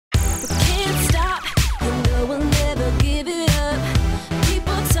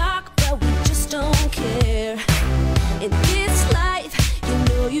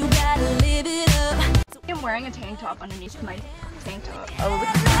wearing a tank top underneath my tank top.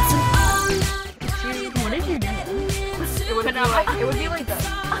 What did you do? It would be like this.